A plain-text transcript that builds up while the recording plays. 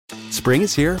Spring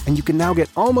is here, and you can now get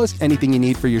almost anything you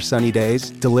need for your sunny days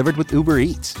delivered with Uber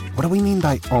Eats. What do we mean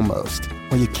by almost?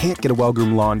 Well, you can't get a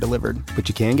well-groomed lawn delivered, but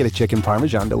you can get a chicken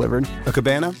parmesan delivered. A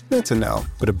cabana? That's a no.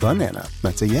 But a banana?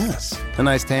 That's a yes. A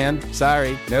nice tan?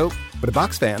 Sorry, nope. But a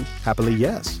box fan? Happily,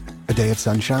 yes. A day of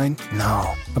sunshine?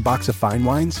 No. A box of fine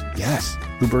wines? Yes.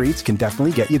 Uber Eats can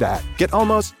definitely get you that. Get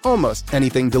almost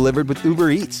anything delivered with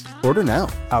Uber Eats. Order now.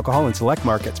 Alcohol in select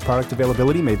markets. Product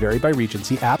availability may vary by region.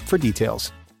 See app for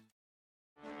details.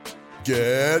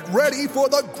 Get ready for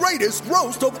the greatest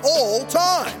roast of all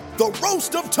time. The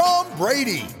Roast of Tom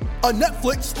Brady. A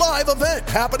Netflix live event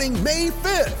happening May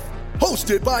 5th.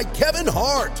 Hosted by Kevin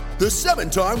Hart, the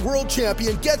 7-time world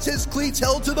champion gets his cleats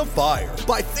held to the fire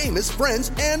by famous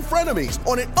friends and frenemies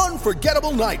on an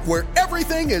unforgettable night where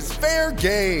everything is fair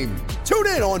game. Tune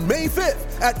in on May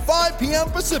 5th at 5 p.m.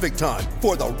 Pacific time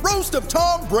for the Roast of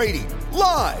Tom Brady,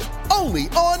 live only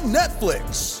on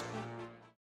Netflix.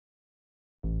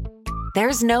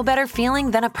 There's no better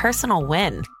feeling than a personal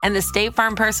win, and the State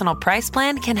Farm Personal Price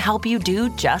Plan can help you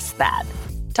do just that.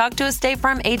 Talk to a State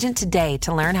Farm agent today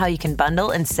to learn how you can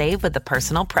bundle and save with the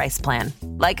Personal Price Plan.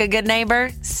 Like a good neighbor,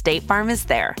 State Farm is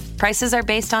there. Prices are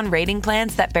based on rating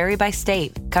plans that vary by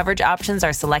state. Coverage options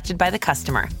are selected by the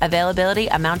customer. Availability,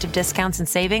 amount of discounts and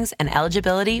savings, and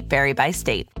eligibility vary by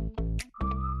state.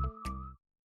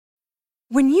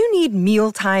 When you need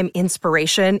mealtime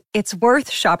inspiration, it's worth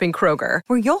shopping Kroger,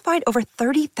 where you'll find over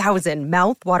 30,000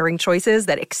 mouth-watering choices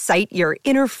that excite your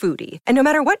inner foodie. And no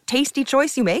matter what tasty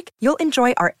choice you make, you'll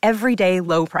enjoy our everyday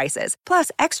low prices, plus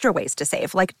extra ways to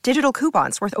save, like digital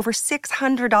coupons worth over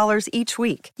 $600 each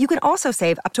week. You can also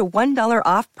save up to $1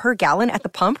 off per gallon at the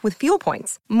pump with fuel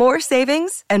points. More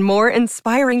savings and more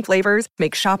inspiring flavors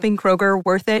make shopping Kroger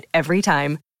worth it every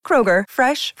time. Kroger,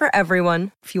 fresh for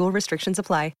everyone. Fuel restrictions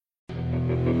apply.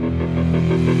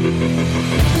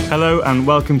 Hello and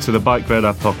welcome to the Bike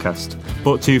Radar podcast,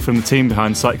 brought to you from the team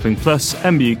behind Cycling Plus,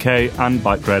 MBUK and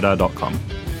BikeRadar.com.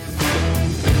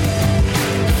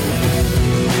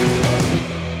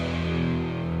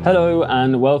 Hello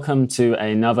and welcome to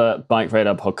another Bike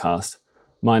Radar podcast.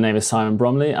 My name is Simon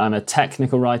Bromley. I'm a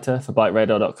technical writer for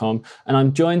BikeRadar.com, and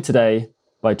I'm joined today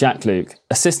by Jack Luke,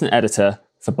 assistant editor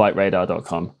for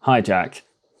BikeRadar.com. Hi, Jack.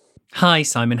 Hi,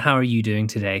 Simon. How are you doing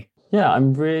today? Yeah,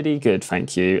 I'm really good,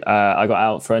 thank you. I got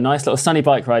out for a nice little sunny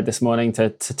bike ride this morning to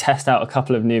test out a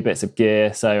couple of new bits of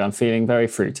gear, so I'm feeling very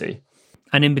fruity.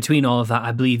 And in between all of that,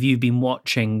 I believe you've been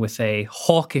watching with a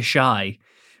hawkish eye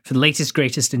for the latest,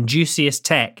 greatest and juiciest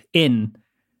tech in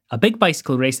a big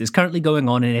bicycle race that's currently going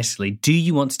on in Italy. Do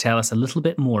you want to tell us a little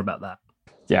bit more about that?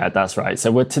 Yeah, that's right.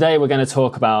 So today we're going to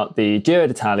talk about the Giro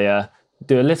d'Italia,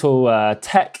 do a little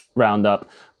tech roundup.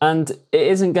 And it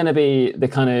isn't going to be the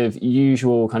kind of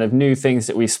usual kind of new things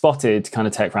that we spotted kind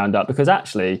of tech roundup, because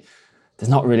actually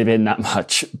there's not really been that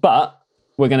much. But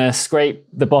we're going to scrape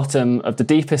the bottom of the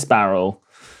deepest barrel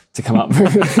to come up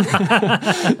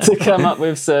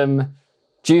with some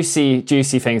juicy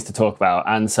things to talk about.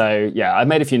 And so, yeah, I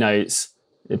made a few notes.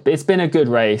 It's been a good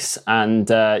race. And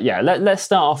let's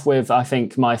start off with, I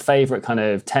think, my favourite kind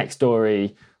of tech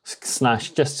story /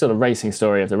 just sort of racing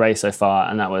story of the race so far.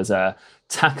 And that was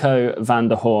Taco van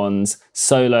der Hoorn's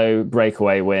solo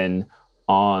breakaway win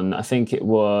on, I think it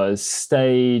was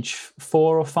stage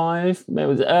 4 or 5. It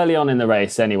was early on in the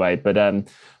race anyway, but a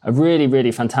really,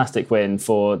 really fantastic win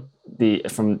for the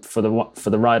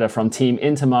rider from Team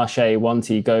Intermarché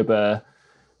Wanty Gober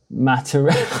Mater.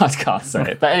 I can't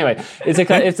say it, but anyway,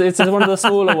 it's one of the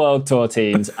smaller World Tour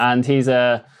teams, and he's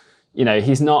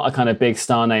he's not a kind of big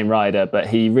star name rider, but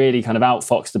he really kind of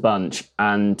outfoxed the bunch.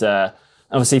 And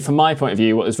obviously, from my point of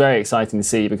view, what was very exciting to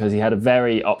see, because he had a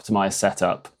very optimized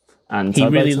setup. And he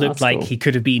really looked like he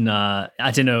could have been, I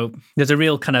don't know, there's a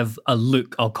real kind of a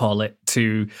look, I'll call it,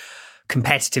 to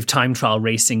competitive time trial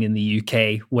racing in the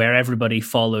UK, where everybody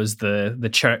follows the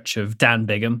church of Dan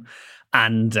Bigham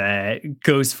and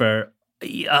goes for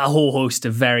a whole host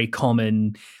of very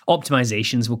common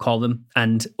optimizations, we'll call them.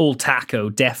 And old Taco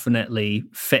definitely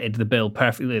fitted the bill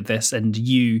perfectly with this. And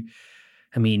you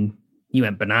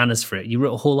went bananas for it. You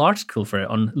wrote a whole article for it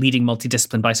on leading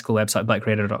multidiscipline bicycle website,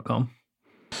 BikeRadar.com.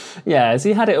 Yeah, so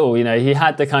he had it all. He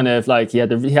had the kind of he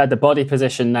had the body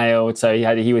position nailed. So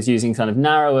he was using kind of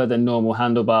narrower than normal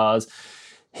handlebars.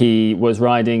 He was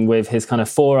riding with his kind of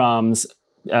forearms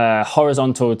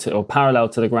horizontal or parallel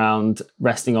to the ground,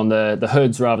 resting on the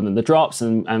hoods rather than the drops.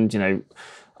 And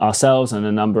ourselves and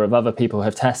a number of other people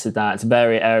have tested that. It's a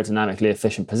very aerodynamically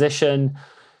efficient position.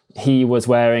 He was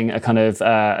wearing a kind of,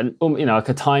 like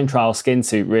a time trial skin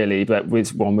suit, really, but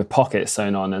with one with pockets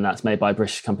sewn on, and that's made by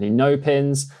British company No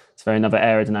Pins. It's very another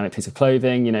aerodynamic piece of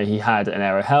clothing. You know, he had an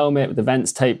aero helmet with the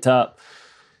vents taped up.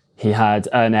 He had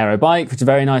an aero bike, which is a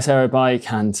very nice aero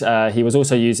bike, and he was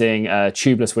also using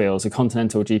tubeless wheels, a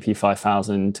Continental GP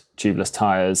 5000 tubeless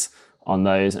tyres on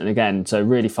those. And again, so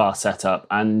really fast setup.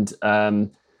 And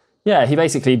he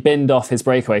basically binned off his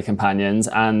breakaway companions,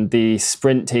 and the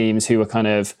sprint teams who were kind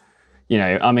of, you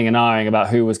know, umming and ahhing about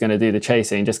who was going to do the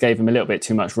chasing, just gave him a little bit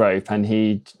too much rope, and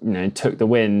he, you know, took the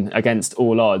win against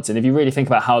all odds. And if you really think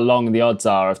about how long the odds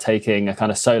are of taking a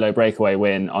kind of solo breakaway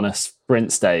win on a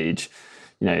sprint stage,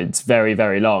 you know, it's very,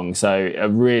 very long. So a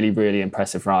really, really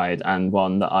impressive ride, and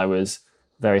one that I was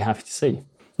very happy to see.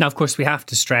 Now, of course, we have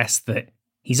to stress that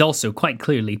he's also quite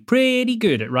clearly pretty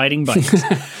good at riding bikes.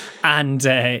 And,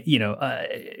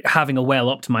 having a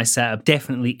well-optimized setup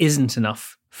definitely isn't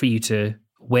enough for you to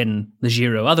win the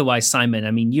Giro. Otherwise, Simon,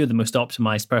 I mean, you're the most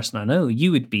optimized person I know.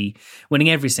 You would be winning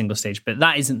every single stage, but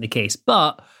that isn't the case.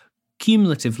 But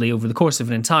cumulatively, over the course of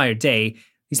an entire day,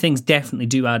 these things definitely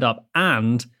do add up.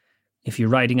 And if you're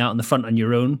riding out in the front on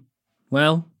your own,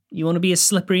 well, you want to be as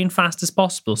slippery and fast as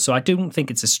possible. So I don't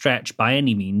think it's a stretch by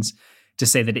any means to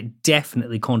say that it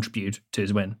definitely contributed to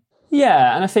his win.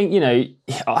 Yeah, and I think, you know,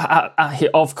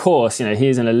 of course, you know,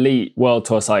 he's an elite World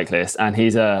Tour cyclist, and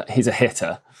he's a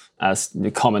hitter, as the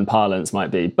common parlance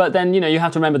might be. But then, you know, you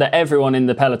have to remember that everyone in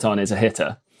the peloton is a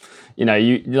hitter. You know,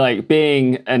 you like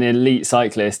being an elite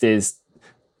cyclist is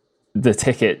the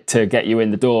ticket to get you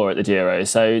in the door at the Giro.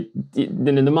 So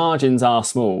the margins are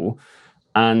small.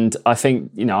 And I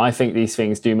think these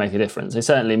things do make a difference. They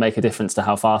certainly make a difference to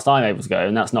how fast I'm able to go.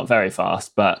 And that's not very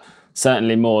fast, but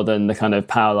certainly more than the kind of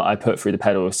power that I put through the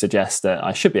pedals suggests that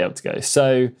I should be able to go.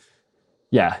 So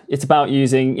yeah, it's about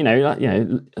using,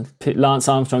 Lance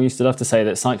Armstrong used to love to say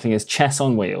that cycling is chess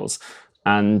on wheels.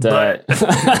 And oh,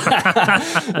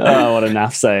 what a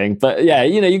naff saying. But yeah,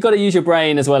 you know, you've got to use your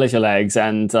brain as well as your legs.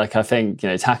 And like, I think, you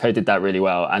know, Taco did that really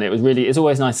well. And it's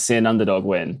always nice to see an underdog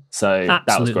win. So absolutely.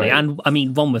 That was great. And I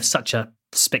mean, one with such a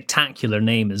spectacular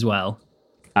name as well.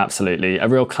 Absolutely. A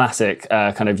real classic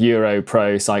kind of Euro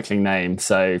pro cycling name.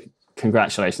 So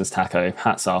congratulations, Taco.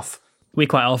 Hats off. We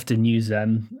quite often use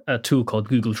a tool called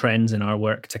Google Trends in our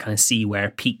work to kind of see where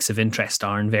peaks of interest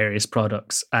are in various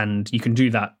products. And you can do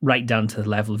that right down to the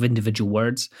level of individual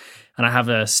words. And I have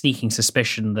a sneaking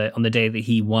suspicion that on the day that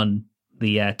he won,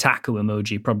 the taco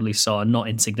emoji probably saw a not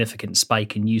insignificant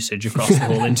spike in usage across the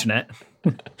whole internet.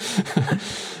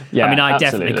 Yeah, I mean, I absolutely.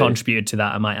 definitely contributed to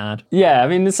that, I might add. Yeah, I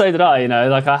mean, so did I. You know,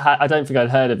 like I don't think I'd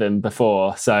heard of him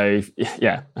before. So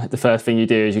yeah, the first thing you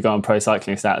do is you go on Pro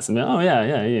Cycling Stats and oh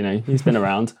yeah, you know, he's been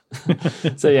around.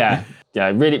 So yeah,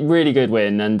 really, really good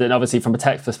win. And then obviously from a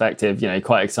tech perspective, you know,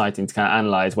 quite exciting to kind of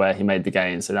analyse where he made the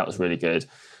gain. So that was really good.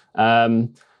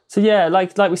 So yeah,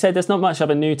 like we said, there's not much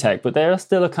other new tech, but there are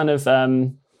still a kind of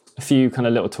a few kind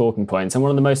of little talking points. And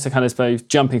one of the most kind of suppose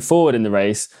jumping forward in the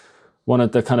race, one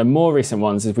of the kind of more recent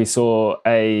ones is we saw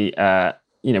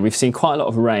we've seen quite a lot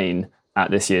of rain at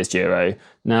this year's Giro.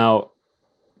 Now,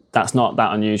 that's not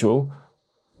that unusual,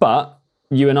 but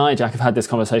you and I, Jack, have had this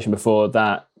conversation before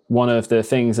that one of the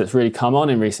things that's really come on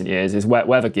in recent years is wet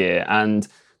weather gear.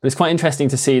 But it's quite interesting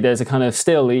to see there's a kind of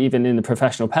still, even in the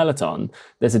professional peloton,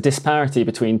 there's a disparity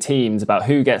between teams about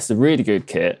who gets the really good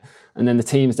kit and then the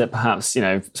teams that perhaps, you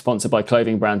know, sponsored by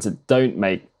clothing brands that don't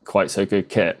make quite so good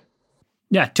kit.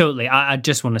 Yeah, totally. I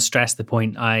just want to stress the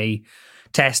point. I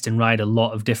test and ride a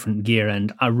lot of different gear,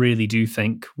 and I really do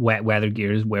think wet weather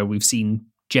gear is where we've seen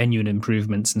genuine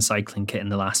improvements in cycling kit in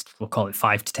the last, we'll call it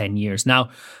 5 to 10 years. Now,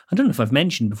 I don't know if I've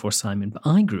mentioned before, Simon, but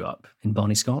I grew up in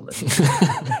Bonnie, Scotland,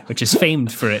 which is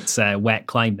famed for its wet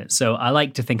climate. So I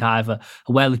like to think I have a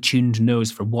well-attuned nose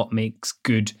for what makes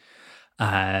good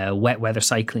wet weather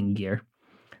cycling gear.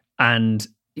 And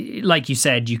like you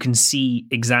said, you can see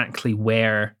exactly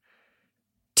where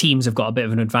teams have got a bit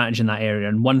of an advantage in that area.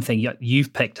 And one thing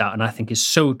you've picked out, and I think is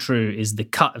so true, is the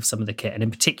cut of some of the kit. And in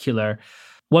particular,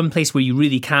 one place where you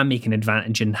really can make an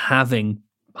advantage in having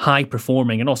high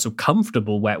performing and also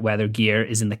comfortable wet weather gear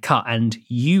is in the cut. And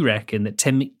you reckon that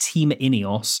Team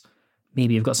Ineos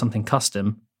maybe have got something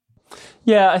custom.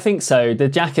 Yeah, I think so. The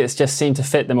jackets just seem to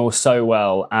fit them all so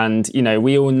well. And, you know,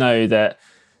 we all know that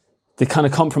the kind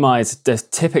of compromise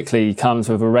that typically comes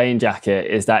with a rain jacket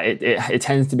is that it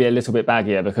tends to be a little bit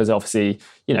baggier because obviously,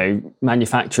 you know,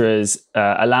 manufacturers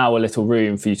allow a little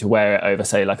room for you to wear it over,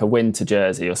 say, like a winter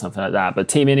jersey or something like that. But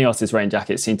Team Ineos's rain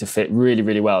jackets seem to fit really,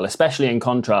 really well, especially in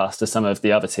contrast to some of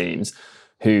the other teams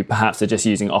who perhaps are just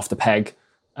using off-the-peg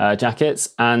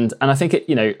jackets. And I think,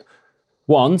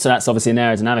 so that's obviously an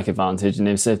aerodynamic advantage. And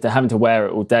if they're having to wear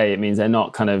it all day, it means they're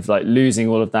not kind of like losing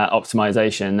all of that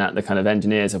optimization that the kind of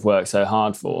engineers have worked so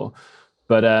hard for.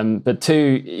 But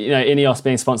two, Ineos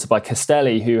being sponsored by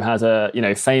Castelli, who has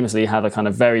famously have a kind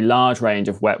of very large range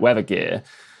of wet weather gear,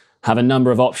 have a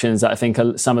number of options that I think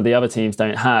some of the other teams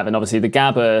don't have. And obviously the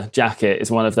Gabba jacket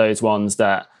is one of those ones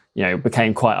that,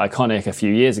 became quite iconic a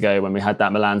few years ago when we had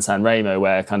that Milan San Remo,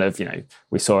 where kind of,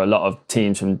 we saw a lot of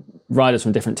riders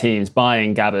from different teams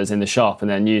buying Gabbas in the shop and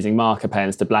then using marker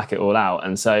pens to black it all out.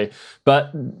 And so,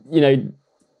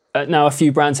 now a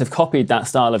few brands have copied that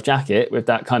style of jacket with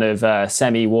that kind of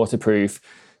semi-waterproof,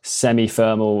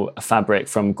 semi-thermal fabric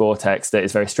from Gore-Tex that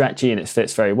is very stretchy and it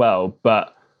fits very well.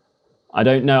 But I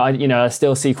don't know. I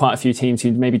still see quite a few teams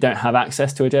who maybe don't have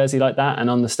access to a jersey like that. And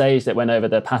on the stage that went over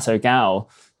the Passo Gal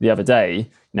the other day,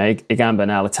 Igamba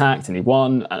now attacked and he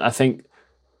won. And I think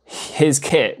his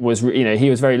kit was, he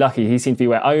was very lucky. He seemed to be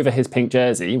wearing over his pink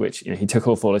jersey, which he took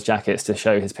off all his jackets to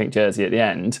show his pink jersey at the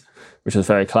end, which was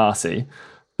very classy.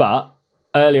 But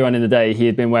earlier on in the day, he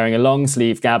had been wearing a long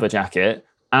sleeve Gabba jacket.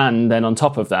 And then on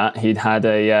top of that, he'd had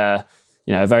a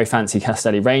very fancy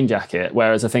Castelli rain jacket.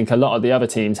 Whereas I think a lot of the other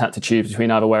teams had to choose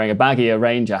between either wearing a baggier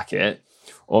rain jacket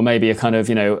or maybe a kind of,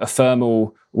 a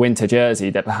thermal winter jersey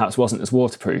that perhaps wasn't as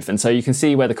waterproof. And so you can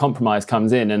see where the compromise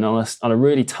comes in. And on a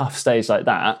really tough stage like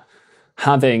that,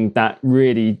 having that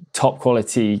really top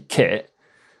quality kit,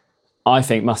 I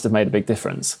think must have made a big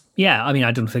difference. Yeah, I mean,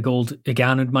 I don't think old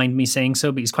Egan would mind me saying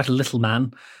so, but he's quite a little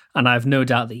man. And I've no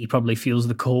doubt that he probably feels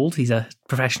the cold. He's a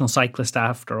professional cyclist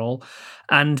after all.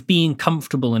 And being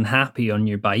comfortable and happy on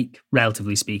your bike,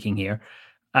 relatively speaking here,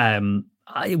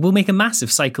 it will make a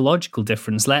massive psychological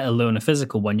difference, let alone a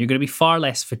physical one. You're going to be far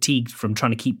less fatigued from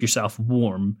trying to keep yourself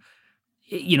warm.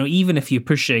 Even if you're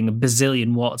pushing a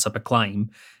bazillion watts up a climb,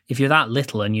 if you're that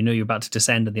little and you're about to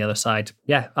descend on the other side,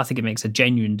 yeah, I think it makes a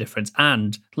genuine difference.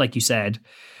 And like you said,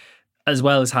 as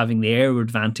well as having the air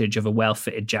advantage of a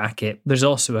well-fitted jacket, there's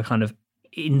also a kind of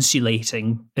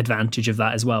insulating advantage of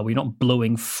that as well. We're not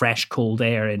blowing fresh, cold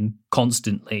air in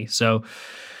constantly. So,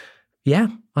 yeah,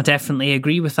 I definitely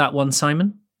agree with that one,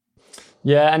 Simon.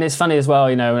 Yeah, and it's funny as well,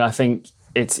 and I think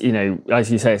it's,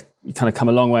 as you say, you kind of come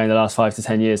a long way in the last 5 to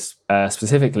 10 years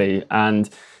specifically, and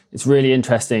it's really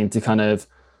interesting to kind of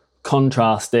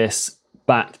contrast this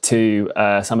back to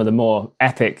some of the more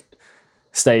epic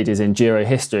stages in Giro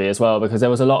history as well, because there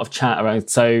was a lot of chat around.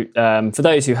 So for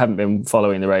those who haven't been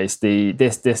following the race,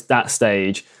 that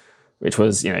stage, which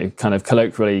was kind of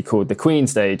colloquially called the Queen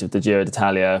stage of the Giro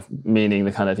d'Italia, meaning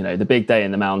the kind of the big day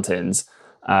in the mountains,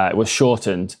 was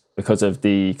shortened because of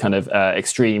the kind of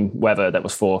extreme weather that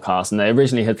was forecast. And they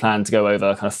originally had planned to go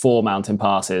over kind of 4 mountain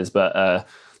passes, but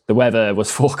the weather was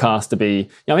forecast to be,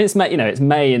 it's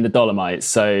May in the Dolomites,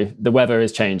 so the weather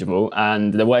is changeable,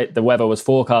 and the weather was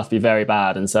forecast to be very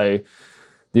bad, and so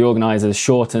the organisers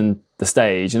shortened the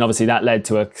stage, and obviously that led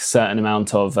to a certain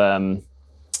amount of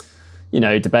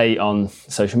debate on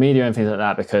social media and things like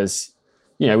that, because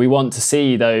we want to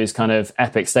see those kind of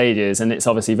epic stages, and it's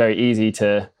obviously very easy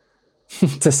to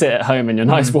sit at home in your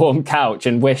nice warm couch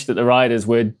and wish that the riders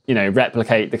would,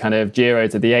 replicate the kind of Giro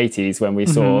to the 80s when we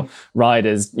saw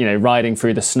riders, riding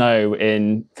through the snow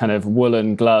in kind of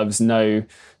woolen gloves, no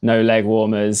leg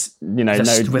warmers,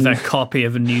 just with a copy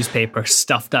of a newspaper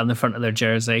stuffed down the front of their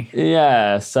jersey.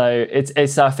 Yeah, so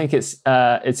it's I think it's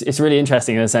really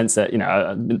interesting in the sense that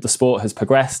the sport has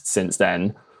progressed since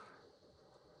then.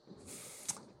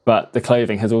 But the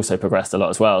clothing has also progressed a lot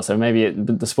as well. So maybe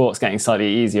the sport's getting slightly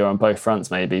easier on both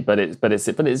fronts, maybe. But it's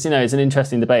it's an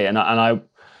interesting debate, and I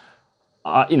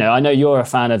know you're a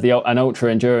fan of an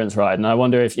ultra endurance ride, and I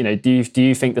wonder if do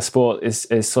you think the sport is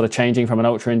sort of changing from an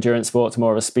ultra endurance sport to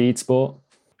more of a speed sport?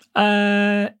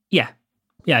 Yeah,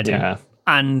 I do. Yeah.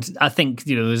 And I think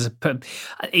there's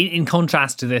in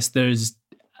contrast to this, there's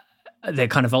the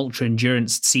kind of ultra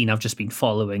endurance scene I've just been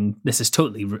following. This is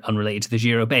totally unrelated to the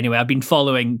Giro, but anyway, I've been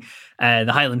following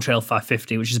the Highland Trail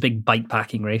 550, which is a big bike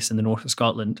packing race in the north of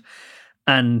Scotland.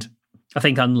 And I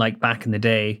think unlike back in the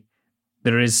day,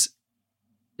 there is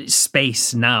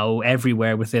space now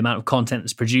everywhere with the amount of content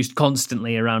that's produced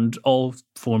constantly around all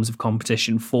forms of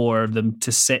competition for them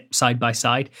to sit side by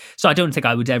side. So I don't think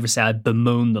I would ever say I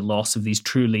bemoan the loss of these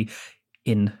truly,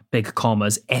 in big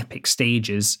commas, epic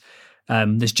stages.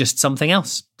 There's just something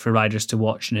else for riders to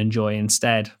watch and enjoy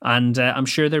instead. And I'm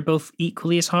sure they're both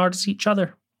equally as hard as each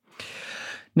other.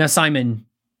 Now, Simon,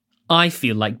 I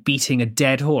feel like beating a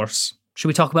dead horse. Should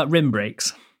we talk about rim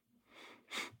brakes?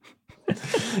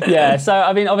 Yeah, so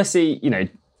I mean, obviously,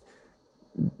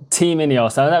 Team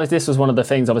Ineos. This was one of the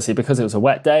things, obviously, because it was a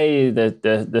wet day.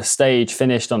 The stage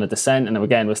finished on a descent, and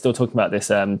again, we're still talking about this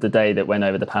the day that went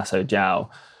over the Passo Giao,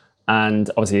 and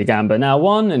obviously Gamba now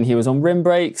won, and he was on rim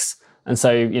brakes. And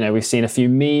so, we've seen a few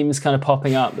memes kind of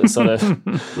popping up that sort of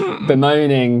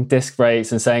bemoaning disc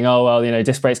brakes and saying, oh, well,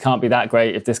 disc brakes can't be that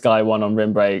great if this guy won on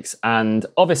rim brakes. And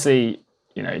obviously,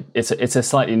 it's a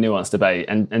slightly nuanced debate.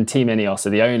 And Team Ineos are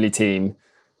the only team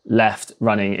left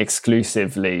running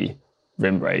exclusively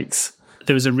rim brakes.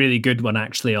 There was a really good one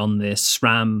actually on the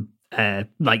SRAM,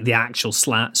 the actual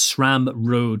SRAM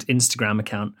Road Instagram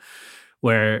account,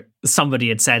 where somebody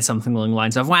had said something along the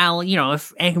lines of, well,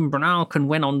 if Egan Bernal can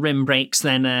win on rim brakes,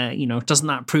 then, doesn't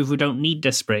that prove we don't need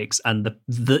disc brakes? And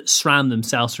the SRAM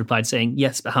themselves replied saying,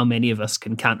 yes, but how many of us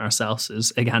can count ourselves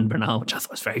as Egan Bernal, which I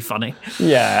thought was very funny.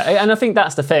 Yeah, and I think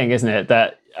that's the thing, isn't it?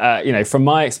 That, from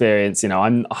my experience,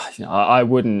 I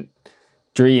wouldn't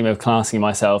dream of classing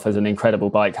myself as an incredible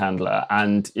bike handler.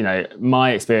 And,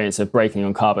 my experience of braking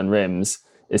on carbon rims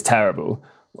is terrible.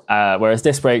 Whereas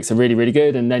disc brakes are really, really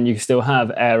good, and then you still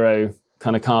have aero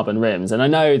kind of carbon rims. And I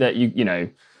know that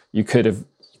you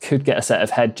could get a set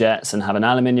of head jets and have an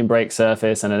aluminium brake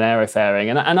surface and an aero fairing.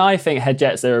 And I think head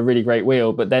jets are a really great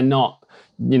wheel, but they're not,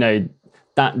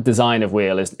 that design of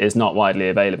wheel is not widely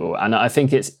available. And I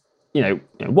think it's, I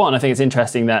think it's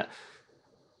interesting that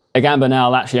Egan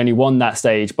Bernal actually only won that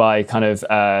stage by kind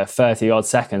of 30 odd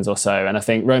seconds or so. And I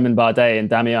think Romain Bardet and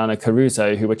Damiano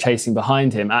Caruso, who were chasing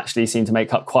behind him, actually seemed to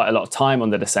make up quite a lot of time on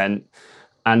the descent.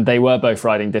 And they were both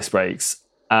riding disc brakes.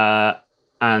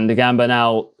 And Egan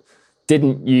Bernal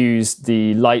didn't use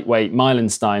the lightweight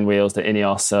Meilenstein wheels that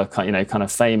Ineos are kind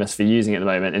of famous for using at the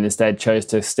moment, and instead chose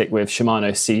to stick with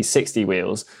Shimano C60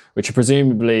 wheels, which are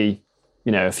presumably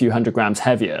a few hundred grams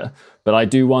heavier. But I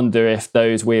do wonder if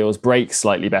those wheels brake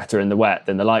slightly better in the wet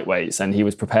than the lightweights, and he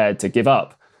was prepared to give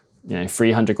up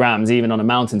 300 grams even on a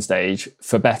mountain stage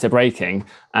for better braking.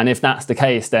 And if that's the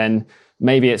case, then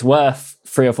maybe it's worth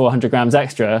 300 or 400 grams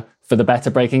extra for the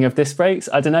better braking of disc brakes.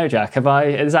 I don't know, Jack.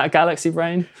 Is that a galaxy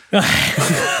brain?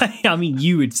 I mean,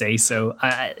 you would say so.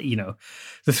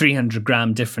 The 300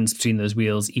 gram difference between those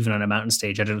wheels, even on a mountain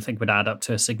stage, I don't think would add up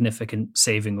to a significant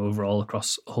saving overall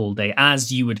across a whole day.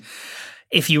 As you would,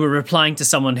 if you were replying to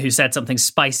someone who said something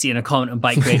spicy in a comment on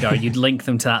Bike Radar, you'd link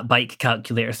them to that bike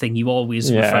calculator thing you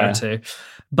always refer to.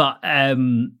 But,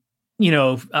 God,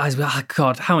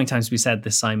 how many times have we said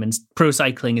this, Simon? Pro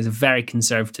cycling is a very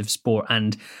conservative sport.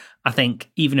 And I think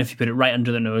even if you put it right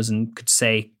under the nose and could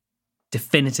say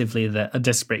definitively that a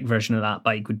disc brake version of that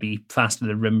bike would be faster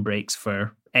than rim brakes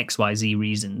for XYZ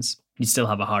reasons, you'd still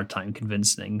have a hard time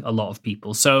convincing a lot of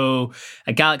people. So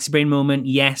a galaxy brain moment,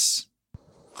 yes,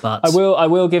 but I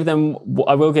will give them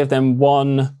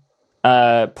one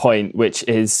point, which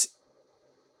is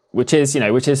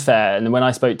fair. And when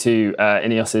I spoke to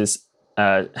Ineos's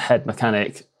head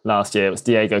mechanic last year, it was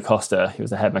Diego Costa. He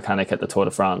was the head mechanic at the Tour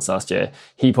de France last year.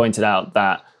 He pointed out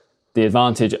that the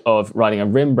advantage of riding a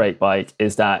rim brake bike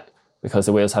is that because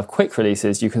the wheels have quick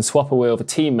releases, you can swap a wheel with a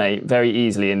teammate very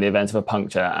easily in the event of a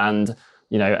puncture. And,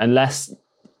 unless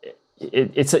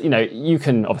you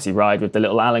can obviously ride with the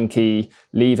little Allen key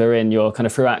lever in your kind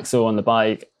of through axle on the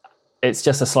bike. It's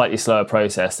just a slightly slower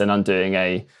process than undoing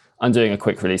a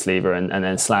quick release lever and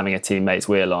then slamming a teammate's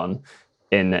wheel on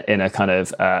in a kind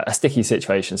of a sticky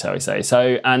situation, shall we say.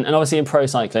 So, and obviously in pro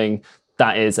cycling,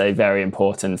 that is a very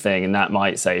important thing, and that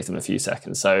might save them a few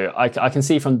seconds. So I can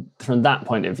see from that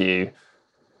point of view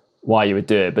why you would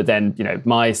do it. But then,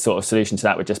 my sort of solution to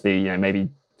that would just be, maybe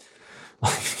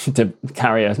to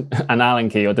carry an Allen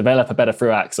key or develop a better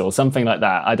through axle, something like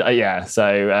that.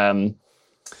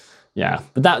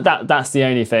 But that's the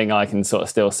only thing I can sort of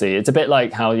still see. It's a bit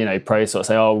like how, pros sort of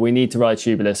say, oh, we need to ride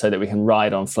tubular so that we can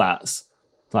ride on flats.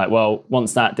 Like, well,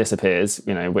 once that disappears,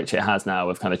 which it has now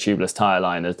with kind of tubeless tyre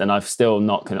liners, then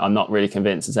I'm not really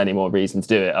convinced there's any more reason to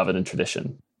do it other than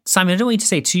tradition. Simon, I don't want you to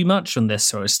say too much on this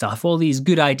sort of stuff. All these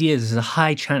good ideas, there's a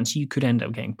high chance you could end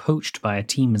up getting poached by a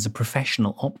team as a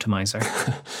professional optimizer.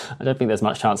 I don't think there's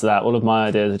much chance of that. All of my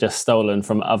ideas are just stolen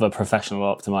from other professional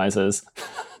optimizers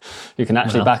who can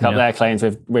actually back up their claims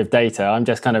with data. I'm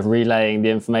just kind of relaying the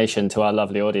information to our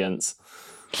lovely audience.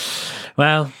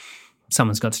 Well,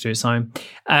 someone's got to do it, Simon.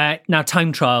 Now,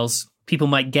 time trials. People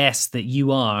might guess that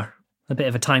you are a bit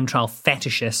of a time trial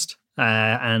fetishist.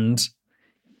 And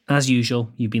as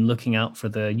usual, you've been looking out for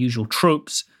the usual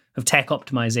tropes of tech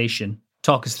optimization.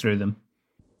 Talk us through them.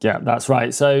 Yeah, that's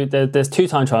right. So there's 2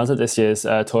 time trials at this year's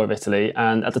Tour of Italy.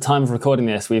 And at the time of recording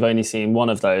this, we've only seen one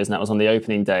of those, and that was on the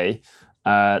opening day.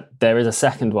 There is a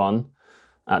second one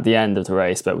at the end of the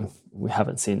race, but we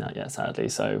haven't seen that yet, sadly.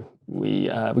 So we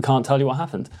can't tell you what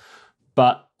happened.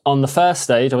 But on the first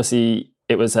stage, obviously,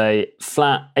 it was a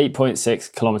flat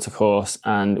 8.6 kilometre course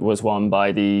and was won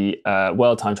by the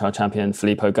world time trial champion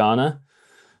Filippo Ganna,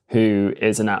 who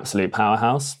is an absolute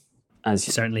powerhouse. as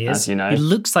He certainly is. as you know. He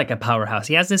looks like a powerhouse.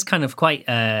 He has this kind of quite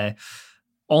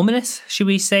ominous, should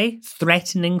we say,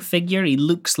 threatening figure. He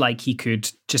looks like he could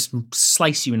just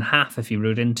slice you in half if he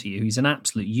rode into you. He's an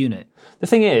absolute unit. The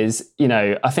thing is,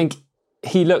 I think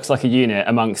he looks like a unit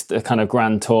amongst the kind of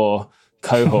Grand Tour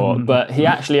cohort, but he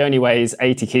actually only weighs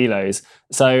 80 kilos.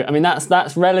 So, I mean,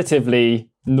 that's relatively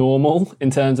normal in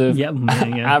terms of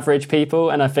average people.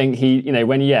 And I think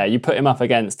when you put him up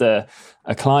against a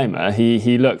climber,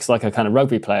 he looks like a kind of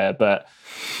rugby player, but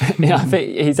I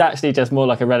think he's actually just more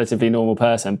like a relatively normal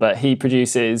person. But he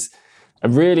produces a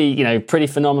really, pretty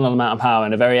phenomenal amount of power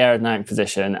in a very aerodynamic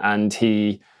position, and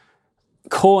he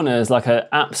corners like an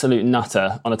absolute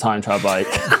nutter on a time trial bike.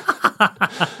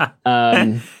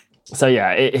 So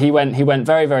yeah, he went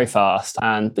very, very fast,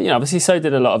 and obviously so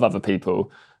did a lot of other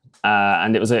people.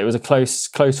 And it was a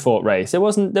close fought race. It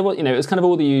was kind of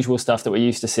all the usual stuff that we're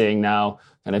used to seeing now.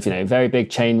 Kind of very big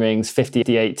chain rings,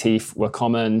 58 teeth were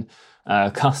common.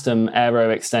 Custom aero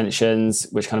extensions,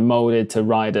 which kind of molded to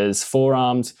riders'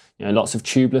 forearms. Lots of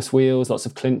tubeless wheels, lots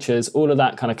of clinchers, all of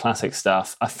that kind of classic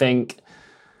stuff. I think.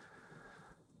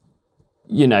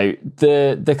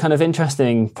 The kind of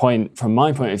interesting point from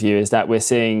my point of view is that we're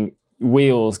seeing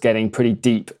wheels getting pretty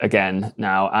deep again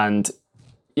now, and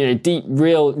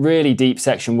really deep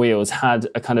section wheels had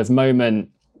a kind of moment,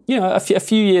 a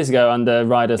few years ago under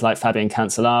riders like Fabian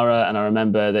Cancellara, and I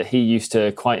remember that he used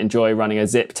to quite enjoy running a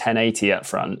Zip 1080 up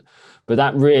front. But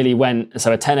that really went,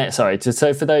 so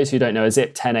for those who don't know, a Zip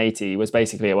 1080 was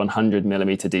basically a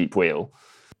 100mm deep wheel.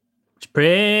 It's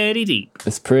pretty deep.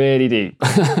 It's pretty deep.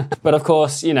 But of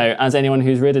course, as anyone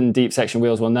who's ridden deep section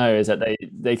wheels will know, is that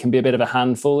they can be a bit of a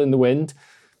handful in the wind.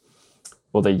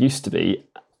 Well, they used to be.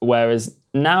 Whereas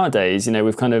nowadays,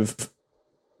 we've kind of,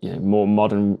 more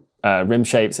modern rim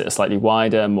shapes that are slightly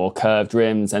wider, more curved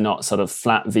rims. They're not sort of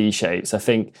flat V shapes. I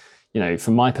think,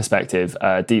 from my perspective,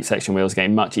 deep section wheels are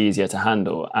getting much easier to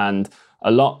handle. And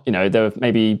a lot, there were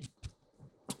maybe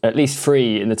at least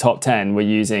 3 in the top 10 were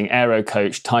using Aero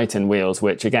Coach Titan wheels,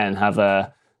 which again have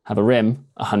a rim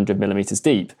 100mm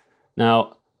deep.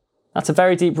 Now, that's a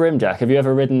very deep rim, Jack. Have you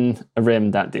ever ridden a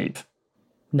rim that deep?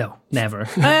 No, never.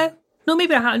 No,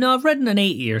 maybe I have. No, I've ridden an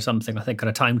 80 or something, I think, on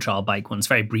a time trial bike once,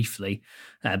 very briefly,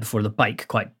 before the bike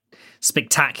quite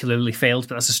spectacularly failed,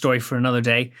 but that's a story for another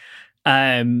day.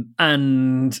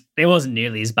 And it wasn't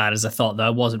nearly as bad as I thought, though.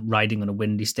 I wasn't riding on a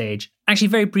windy stage. Actually,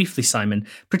 very briefly, Simon,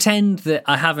 pretend that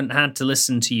I haven't had to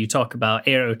listen to you talk about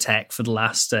aerotech for the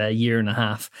last year and a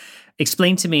half.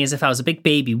 Explain to me, as if I was a big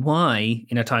baby, why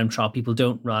in a time trial people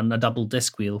don't run a double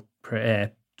disc wheel,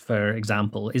 for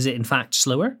example. Is it in fact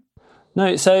slower?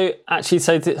 No, so actually,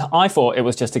 I thought it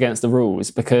was just against the rules,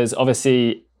 because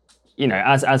obviously,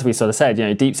 as we sort of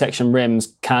said, deep section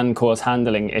rims can cause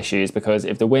handling issues, because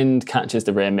if the wind catches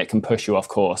the rim, it can push you off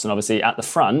course. And obviously at the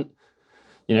front,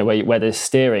 where the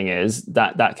steering is,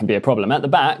 that can be a problem. At the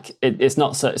back, it's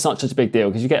not such a big deal,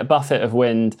 because you get a buffet of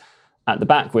wind at the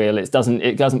back wheel. It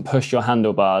doesn't push your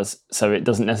handlebars, so it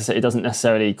doesn't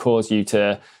necessarily cause you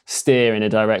to steer in a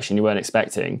direction you weren't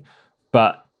expecting.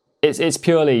 But it's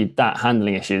purely that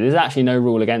handling issue. There's actually no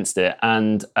rule against it,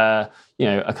 and a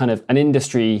kind of an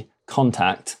industry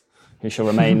contact, who shall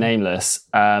remain nameless,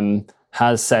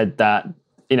 has said that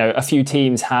a few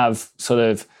teams have sort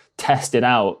of tested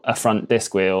out a front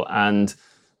disc wheel, and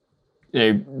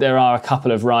there are a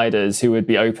couple of riders who would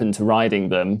be open to riding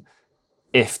them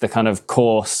if the kind of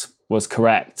course was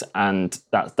correct and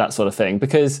that sort of thing,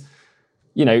 because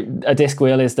a disc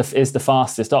wheel is the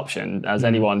fastest option, as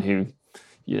anyone who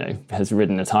has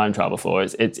ridden a time trial before.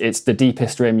 It's the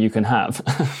deepest rim you can have.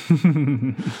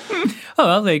 Oh,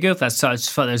 well, there you go. That's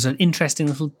there's an interesting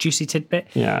little juicy tidbit.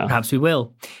 Yeah. Perhaps we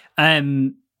will.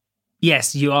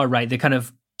 Yes, you are right. The kind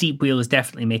of deep wheel is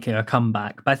definitely making a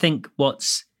comeback. But I think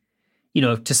what's,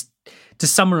 just to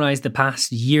summarize the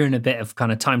past year and a bit of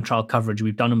kind of time trial coverage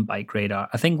we've done on Bike Radar,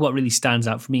 I think what really stands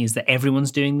out for me is that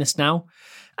everyone's doing this now.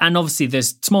 And obviously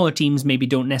there's smaller teams maybe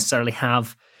don't necessarily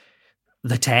have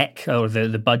the tech or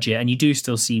the budget, and you do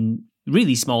still see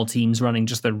really small teams running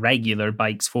just the regular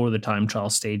bikes for the time trial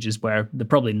stages, where they're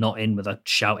probably not in with a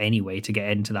shout anyway to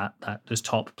get into those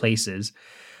top places.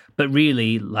 But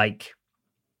really,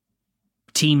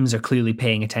 teams are clearly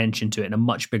paying attention to it in a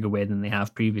much bigger way than they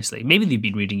have previously. Maybe they've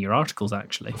been reading your articles,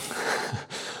 actually.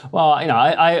 Well,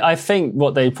 I think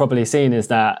what they've probably seen is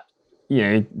that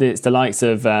it's the likes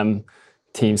of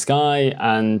Team Sky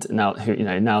and now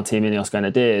Team Ineos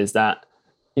Grenadiers, that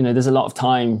there's a lot of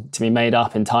time to be made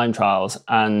up in time trials,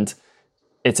 and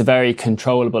it's a very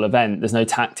controllable event. There's no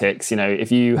tactics.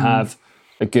 If you have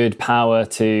a good power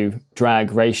to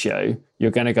drag ratio,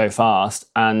 you're going to go fast,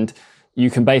 and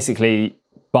you can basically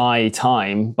buy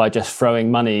time by just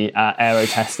throwing money at aero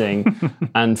testing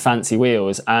and fancy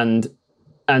wheels. And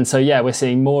so, yeah, we're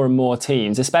seeing more and more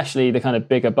teams, especially the kind of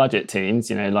bigger budget teams,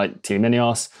 like Team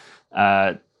Ineos,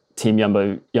 Team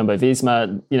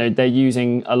Jumbo-Visma, they're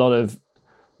using a lot of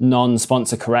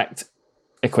non-sponsor correct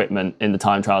equipment in the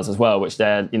time trials as well, which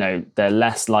they're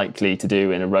less likely to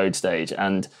do in a road stage.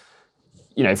 And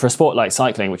for a sport like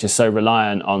cycling, which is so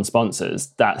reliant on sponsors,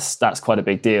 that's quite a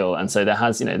big deal. And so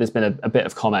there's been a bit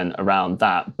of comment around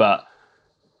that, but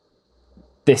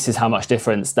this is how much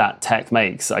difference that tech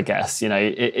makes, I guess.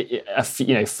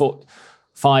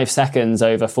 5 seconds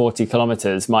over 40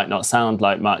 kilometers might not sound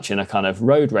like much in a kind of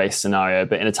road race scenario,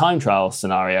 but in a time trial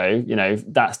scenario,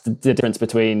 that's the difference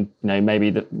between, maybe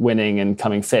the winning and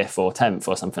coming 5th or 10th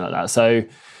or something like that. So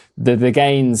the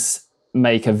gains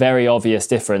make a very obvious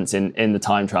difference in the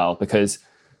time trial, because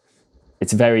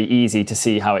it's very easy to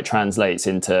see how it translates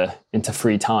into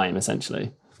free time,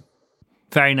 essentially.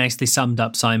 Very nicely summed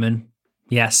up, Simon.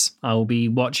 Yes, I will be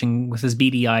watching with as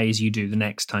beady eye as you do the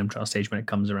next time trial stage when it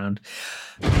comes around.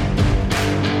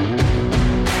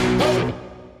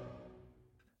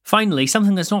 Finally,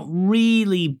 something that's not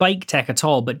really bike tech at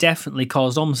all, but definitely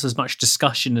caused almost as much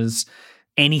discussion as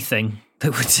anything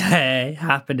that would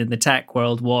happen in the tech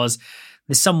world was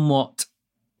the somewhat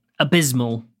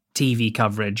abysmal TV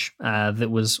coverage that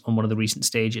was on one of the recent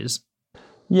stages.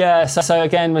 Yeah, so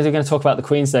again, we're going to talk about the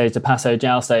Queen stage, the Paso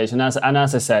Giao stage, and as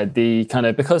I said,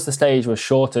 because the stage was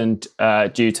shortened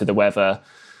due to the weather,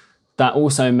 that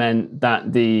also meant that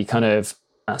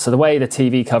so the way the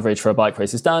TV coverage for a bike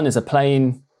race is done is a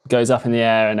plane goes up in the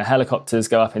air and the helicopters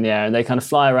go up in the air, and they kind of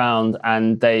fly around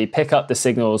and they pick up the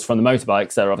signals from the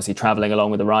motorbikes that are obviously traveling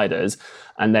along with the riders,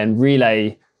 and then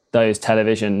relay those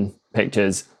television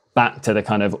pictures back to the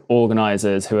kind of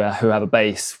organizers who have a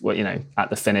base, at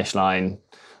the finish line.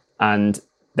 And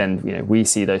then, we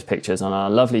see those pictures on our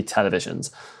lovely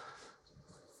televisions.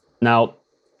 Now,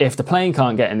 if the plane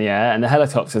can't get in the air and the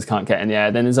helicopters can't get in the air,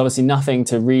 then there's obviously nothing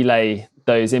to relay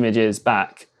those images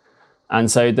back. And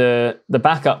so the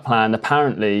backup plan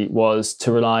apparently was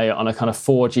to rely on a kind of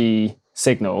 4G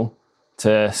signal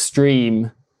to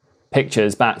stream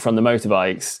pictures back from the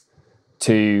motorbikes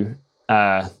to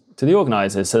the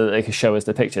organisers so that they could show us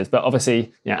the pictures. But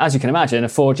obviously, as you can imagine, a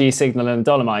 4G signal in the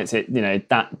Dolomites,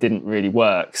 that didn't really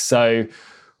work. So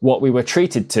what we were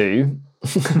treated to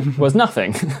was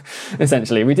nothing,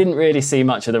 essentially. We didn't really see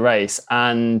much of the race.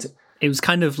 And it was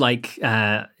kind of like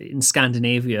in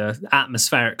Scandinavia,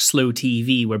 atmospheric slow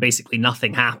TV, where basically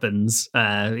nothing happens.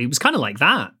 It was kind of like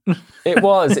that. It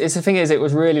was. The thing is, it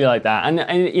was really like that. And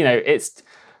it's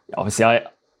obviously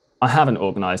I haven't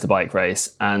organised a bike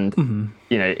race, and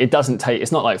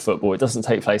it's not like football. It doesn't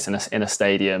take place in a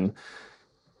stadium.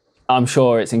 I'm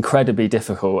sure it's incredibly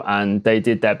difficult, and they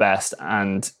did their best,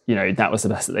 and that was the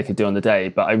best that they could do on the day.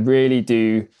 But I really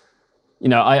do,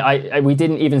 we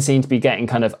didn't even seem to be getting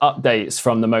kind of updates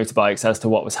from the motorbikes as to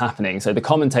what was happening. So the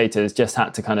commentators just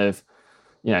had to kind of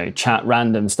chat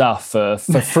random stuff for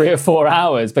 3 or 4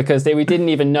 hours, because we didn't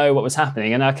even know what was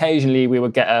happening. And occasionally we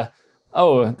would get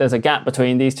there's a gap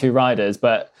between these two riders,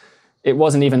 but it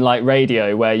wasn't even like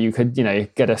radio where you could,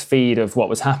 get a feed of what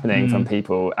was happening from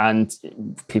people, and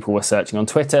people were searching on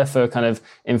Twitter for kind of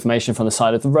information from the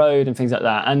side of the road and things like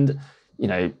that. And,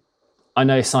 I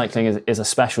know cycling is a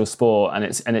special sport, and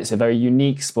it's a very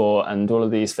unique sport and all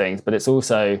of these things, but it's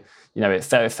also,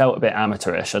 it felt a bit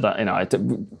amateurish. That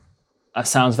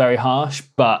sounds very harsh,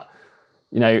 but,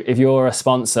 if you're a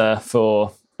sponsor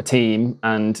for a team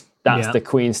and that's the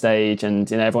Queen stage,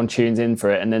 and everyone tunes in for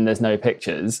it, and then there's no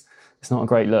pictures, it's not a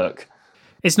great look.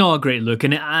 It's not a great look,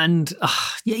 and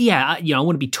I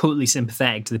want to be totally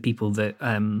sympathetic to the people that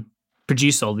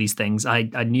produce all these things. I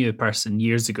knew a person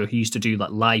years ago who used to do like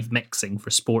live mixing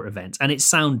for sport events, and it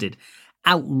sounded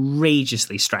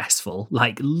outrageously stressful,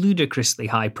 like ludicrously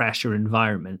high pressure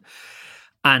environment.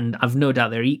 And I've no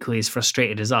doubt they're equally as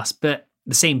frustrated as us, but at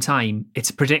the same time, it's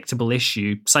a predictable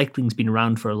issue. Cycling's been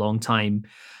around for a long time,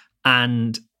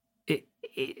 and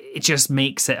it just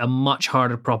makes it a much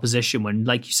harder proposition when,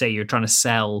 like you say, you're trying to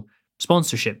sell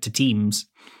sponsorship to teams.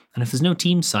 And if there's no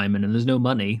team, Simon, and there's no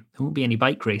money, there won't be any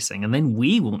bike racing, and then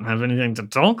we won't have anything to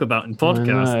talk about in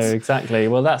podcasts. No, exactly.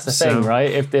 Well, that's the thing,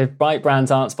 right? If the bike brands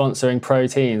aren't sponsoring pro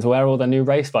teams, where are all the new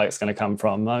race bikes going to come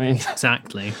from? I mean,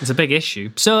 exactly. It's a big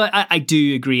issue. So I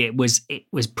do agree. It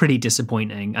was pretty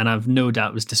disappointing, and I've no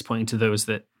doubt it was disappointing to those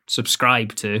that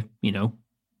subscribe to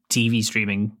TV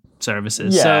streaming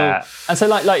services. Yeah. And so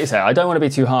like you say, I don't want to be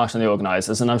too harsh on the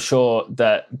organisers, and I'm sure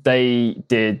that they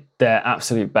did their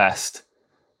absolute best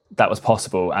that was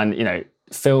possible. And,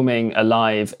 filming a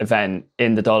live event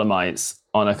in the Dolomites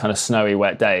on a kind of snowy,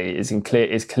 wet day is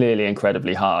clearly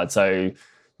incredibly hard. So,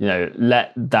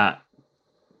 let that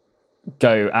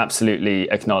go absolutely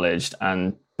acknowledged.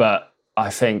 But I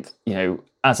think,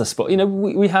 as a sport,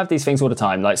 we have these things all the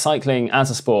time. Like cycling as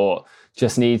a sport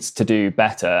just needs to do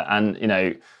better. And,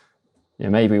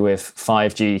 maybe with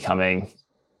 5G coming,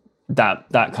 that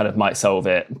kind of might solve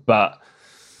it. But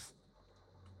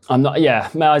I'm not,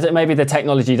 maybe the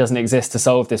technology doesn't exist to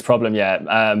solve this problem yet.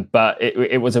 But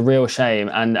it was a real shame.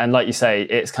 And like you say,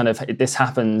 it's kind of, this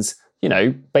happens,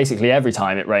 basically every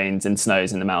time it rains and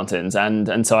snows in the mountains.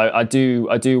 And so I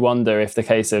do wonder if the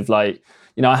case of like,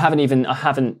 I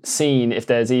haven't seen if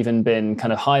there's even been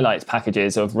kind of highlights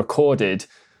packages of recorded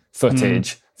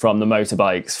footage from the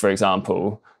motorbikes, for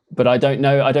example. But I don't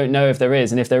know if there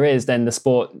is. And if there is, then the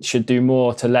sport should do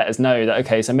more to let us know that,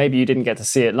 okay, so maybe you didn't get to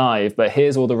see it live, but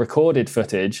here's all the recorded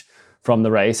footage from the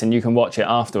race and you can watch it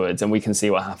afterwards and we can see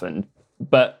what happened.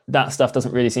 But that stuff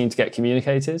doesn't really seem to get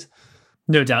communicated.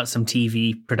 No doubt some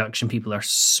TV production people are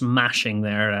smashing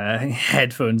their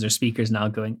headphones or speakers now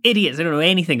going, idiots, I don't know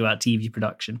anything about TV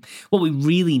production. What we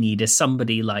really need is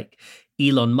somebody like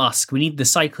Elon Musk. We need the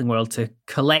cycling world to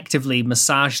collectively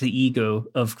massage the ego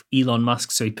of Elon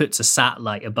Musk so he puts a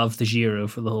satellite above the Giro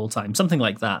for the whole time. Something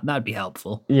like that. That'd be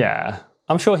helpful. Yeah,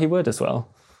 I'm sure he would as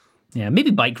well. Yeah, maybe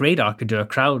Bike Radar could do a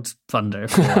crowdfunder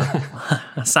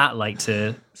for a satellite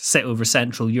to sit over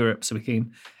Central Europe so we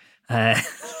can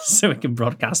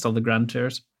broadcast all the Grand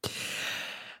Tours.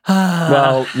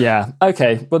 Well, yeah.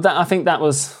 Okay. Well, I think that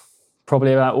was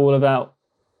probably that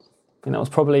was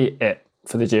probably it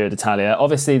for the Giro d'Italia.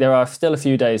 Obviously, there are still a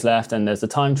few days left and there's the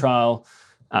time trial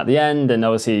at the end. And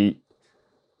obviously,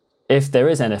 if there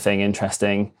is anything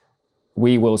interesting,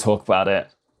 we will talk about it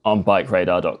on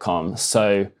bikeradar.com.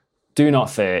 So do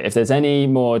not fear. If there's any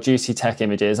more juicy tech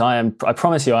images, I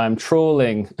promise you, I am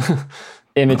trawling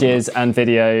images and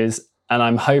videos, and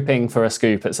I'm hoping for a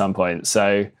scoop at some point.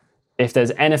 So if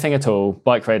there's anything at all,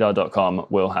 bikeradar.com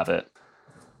will have it.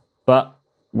 But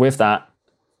with that,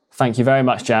 thank you very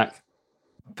much, Jack.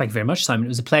 Thank you very much, Simon. It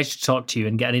was a pleasure to talk to you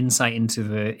and get an insight into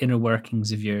the inner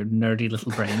workings of your nerdy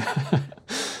little brain.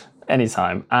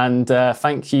 Anytime. And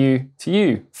thank you to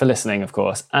you for listening, of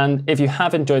course. And if you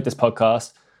have enjoyed this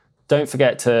podcast, don't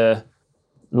forget to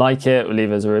like it or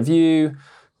leave us a review.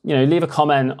 Leave a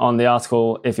comment on the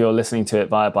article if you're listening to it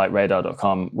via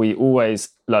bikeradar.com. We always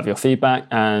love your feedback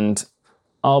and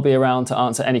I'll be around to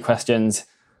answer any questions.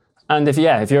 And if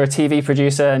you're a TV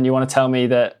producer and you want to tell me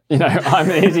that, I'm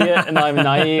an idiot and I'm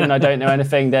naive and I don't know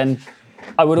anything, then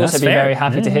I would also be very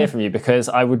happy to hear from you, because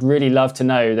I would really love to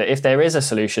know that if there is a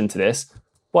solution to this,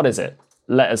 what is it?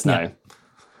 Let us know. Yeah.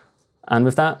 And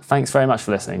with that, thanks very much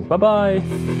for listening. Bye-bye.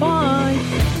 Bye.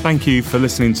 Thank you for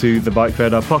listening to the Bike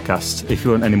Radar podcast. If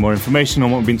you want any more information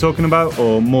on what we've been talking about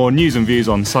or more news and views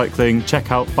on cycling,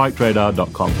 check out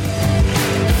bikeradar.com.